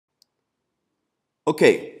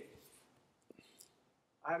Okay.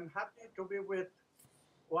 I'm happy to be with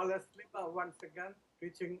Wallace Liimaa once again,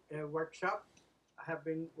 teaching a workshop. I have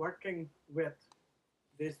been working with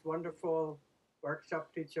this wonderful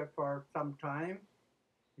workshop teacher for some time.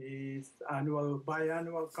 His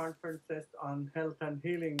biannual conferences on health and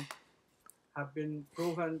healing have been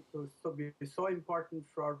proven to be so important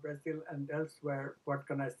for Brazil and elsewhere. What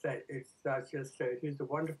can I say? It's just he's a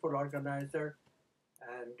wonderful organizer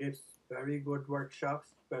and gives very good workshops,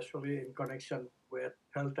 especially in connection with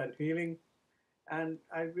health and healing. And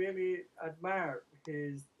I really admire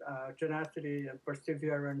his tenacity and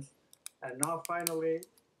perseverance. And now, finally,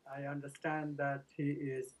 I understand that he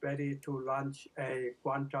is ready to launch a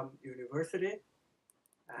quantum university,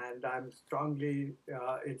 and I'm strongly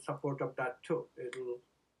in support of that too.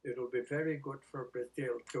 It'll be very good for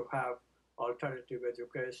Brazil to have alternative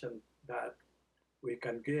education that we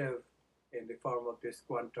can give in the form of this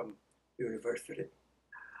quantum university.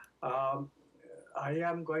 Um, I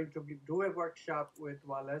am going to do a workshop with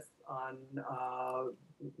Wallace on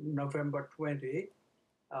November 20,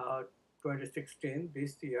 2016,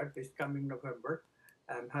 this year, this coming November.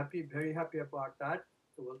 I'm very happy about that.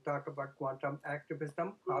 So we'll talk about quantum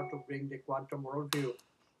activism, how to bring the quantum worldview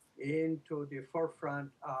into the forefront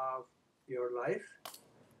of your life.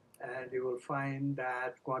 And you will find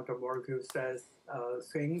that quantum worldview says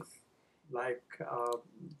things like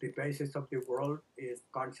the basis of the world is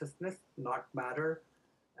consciousness, not matter,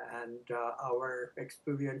 and our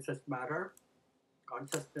experiences matter.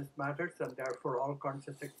 Consciousness matters, and therefore all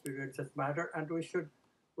conscious experiences matter. And we should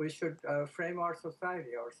frame our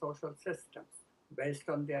society, our social systems, based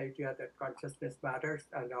on the idea that consciousness matters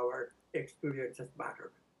and our experiences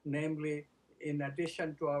matter. Namely, in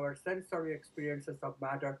addition to our sensory experiences of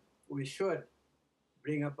matter, we should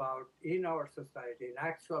bring about in our society, in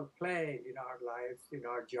actual play in our lives, in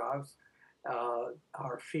our jobs,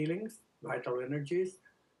 our feelings, vital energies,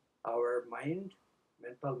 our mind,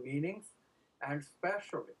 mental meanings, and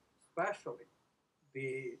especially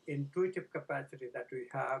the intuitive capacity that we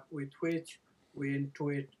have with which we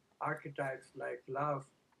intuit archetypes like love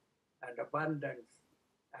and abundance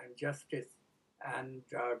and justice and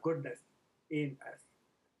goodness in us.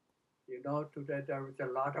 You know, today there is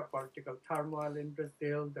a lot of political turmoil in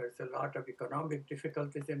Brazil. There's a lot of economic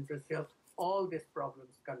difficulties in Brazil. All these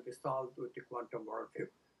problems can be solved with the quantum worldview.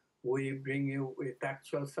 We bring you with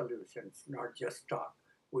actual solutions, not just talk.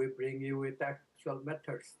 We bring you with actual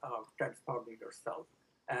methods of transforming yourself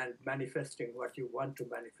and manifesting what you want to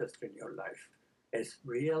manifest in your life. It's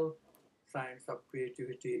real science of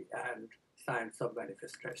creativity and science of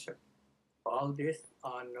manifestation. All this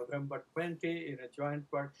on November 20 in a joint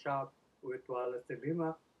workshop with Wallace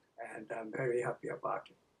Liimaa, and I'm very happy about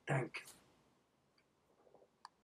it. Thank you.